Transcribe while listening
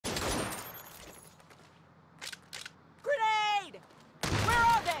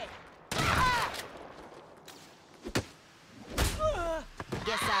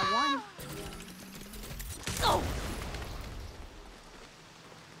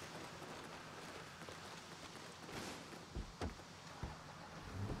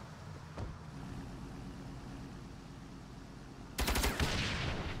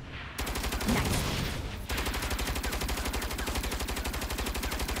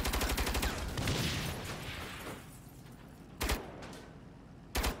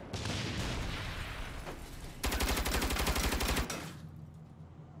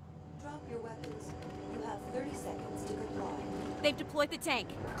They've deployed the tank.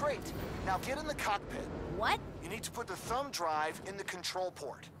 Great. Now get in the cockpit. What? You need to put the thumb drive in the control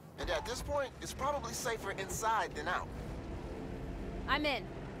port. And at this point, it's probably safer inside than out. I'm in.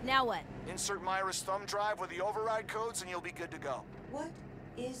 Now what? Insert Myra's thumb drive with the override codes and you'll be good to go. What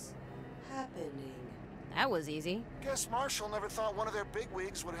is happening? That was easy. Guess Marshall never thought one of their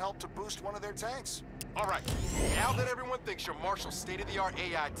bigwigs would help to boost one of their tanks. All right, now that everyone thinks you're Marshall's state-of-the-art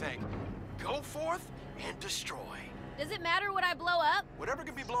AI tank, go forth and destroy. Does it matter what I blow up? Whatever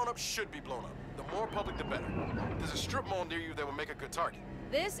can be blown up should be blown up. The more public, the better. There's a strip mall near you that will make a good target.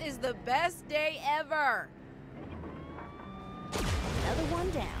 This is the best day ever. Another one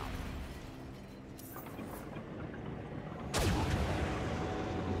down.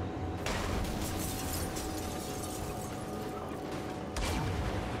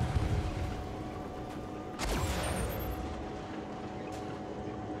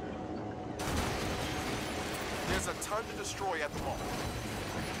 There's a ton to destroy at the mall.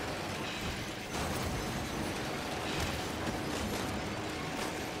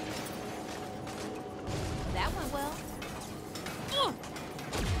 That went well. Ugh.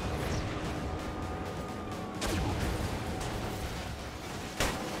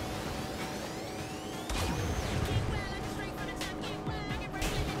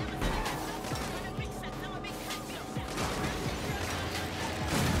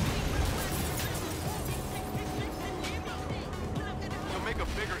 You'll make a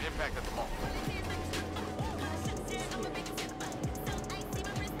bigger impact at the mall.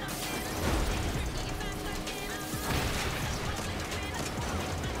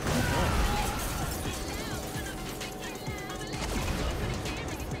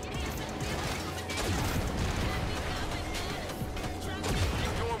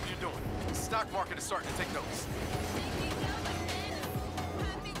 Keep doing what you're doing. The stock market is starting to take notice.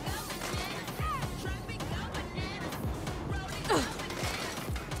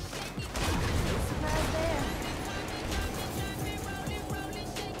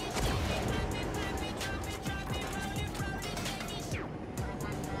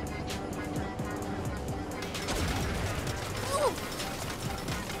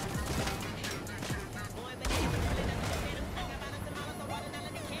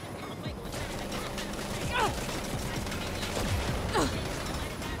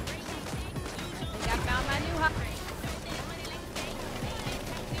 I found my new hot.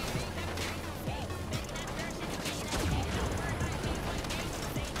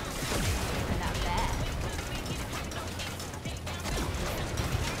 Not bad.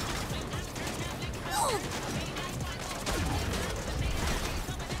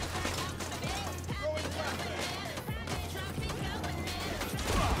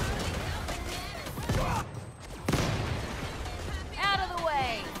 Out of the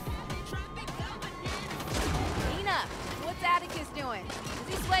way. Nina, what's Atticus doing?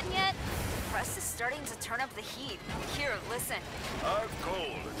 Is he sweating yet? Press is starting to turn up the heat. Here, listen. Our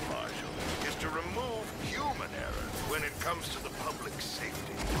goal at Marshall is to remove human error when it comes to the public's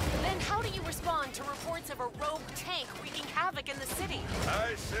safety. Then how do you respond to reports of a rogue tank wreaking havoc in the city?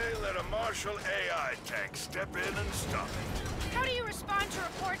 I say let a Marshall AI tank step in and stop it. How do you respond to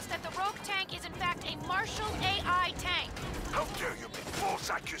reports that the rogue tank is in fact a Marshall AI tank? How dare you make false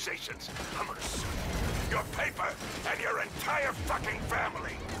accusations? I'm gonna sue you, your paper, and your entire fucking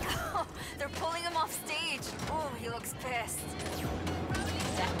family. Oh, they're pulling him off stage. Oh, he looks pissed.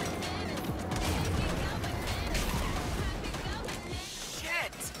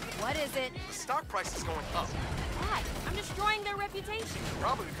 Shit! What is it? The stock price is going up. Why? I'm destroying their reputation.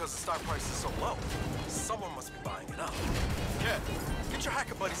 Probably because the stock price is so low. Someone must be buying it up. Yeah, get your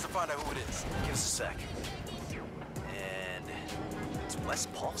hacker buddies to find out who it is. Give us a sec. And it's Wes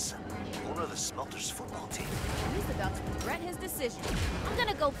Paulson, owner of the Smelters football team. He's about to regret his decision. I'm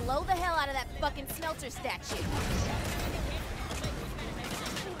gonna go blow the hell out of that fucking smelter statue.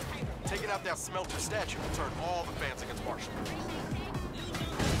 Taking out that smelter statue will turn all the fans against Marshall.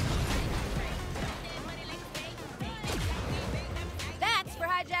 That's for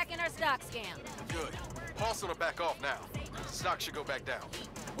hijacking our stock scam. Good. Paulson will back off now. Stock should go back down.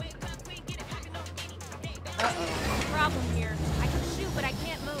 Problem here. I can shoot, but I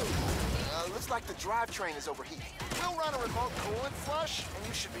can't move. Looks like the drivetrain is overheating. We'll run a remote coolant flush, and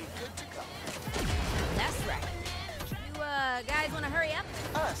you should be good to go. That's right. You, guys wanna hurry up?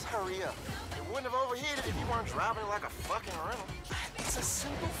 Us, hurry up. It wouldn't have overheated if you weren't driving like a fucking rental. It's a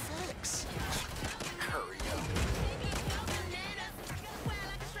simple fix. Hurry up.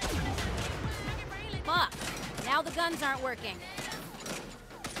 Fuck. Now the guns aren't working.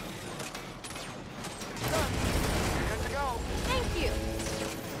 You're good to go. Thank you.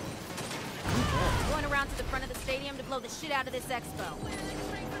 Okay. Going around to the front of the stadium to blow the shit out of this expo.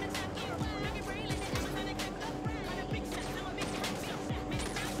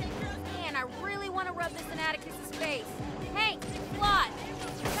 Man, I really want to rub this in Atticus's face. Hank, Claude,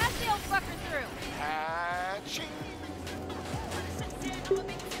 pass the old fucker through. Hatching.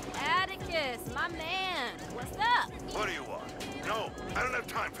 Atticus, my man, what's up? What do you want? No, I don't have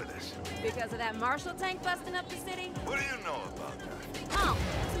time for this. Because of that Marshall tank busting up the city? What do you know about that? Oh,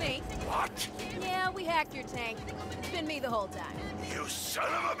 it's me. What? Yeah, we hacked your tank. It's been me the whole time. You son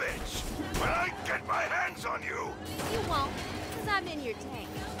of a bitch! When I get my hands on you, You won't, because I'm in your tank.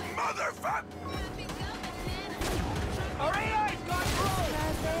 motherfucker! Right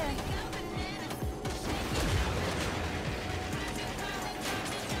there.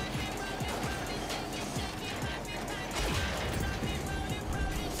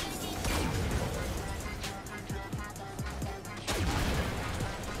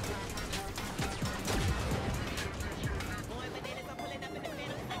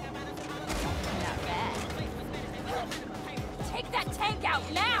 Not bad. Take that tank out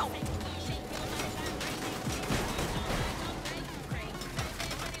now!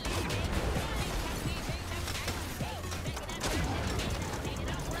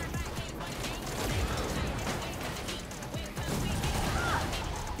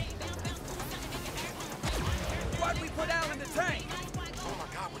 What'd we put out in the tank? Oh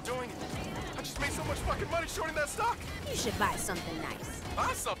my god, we're doing it. I just made so much fucking money shorting that stock. You should buy something nice.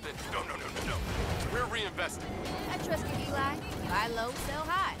 Buy something. No. We're reinvesting. I trust you, Eli. Buy low, sell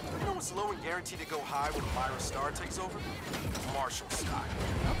high. You know what's low and guaranteed to go high when Myra Star takes over? Marshall stock.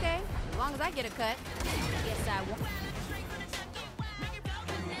 Okay, as long as I get a cut. Yes, I will.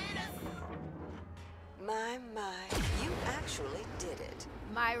 My, you actually did it.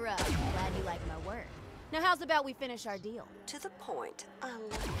 Myra, glad you like my work. Now how's about we finish our deal? To the point. I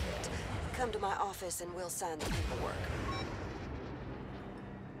like it. Come to my office and we'll sign the paperwork.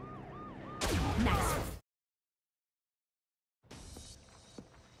 Nice.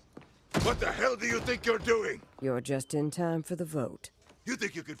 What the hell do you think you're doing? You're just in time for the vote. You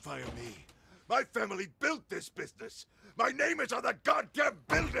think you can fire me? My family built this business. My name is on the goddamn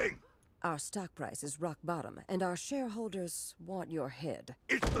building! Our stock price is rock bottom, and our shareholders want your head.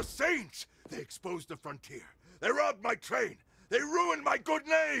 It's the Saints! They exposed the frontier. They robbed my train. They ruined my good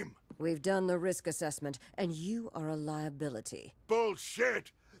name! We've done the risk assessment, and you are a liability.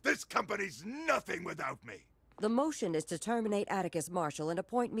 Bullshit! This company's nothing without me! The motion is to terminate Atticus Marshall and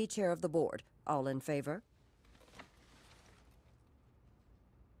appoint me chair of the board. All in favor?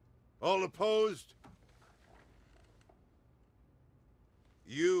 All opposed?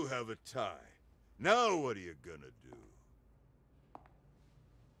 You have a tie. Now what are you gonna do?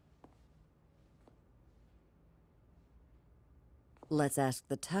 Let's ask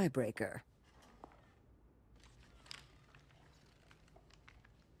the tiebreaker.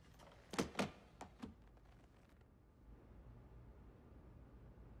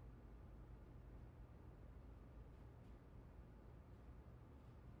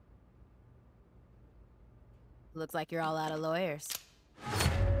 Looks like you're all out of lawyers.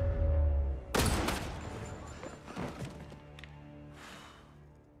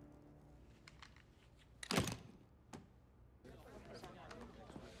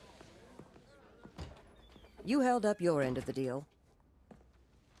 You held up your end of the deal.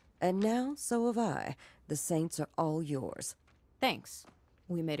 And now, so have I. The Saints are all yours. Thanks.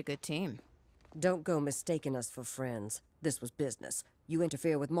 We made a good team. Don't go mistaking us for friends. This was business. You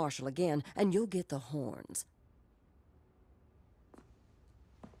interfere with Marshall again, and you'll get the horns.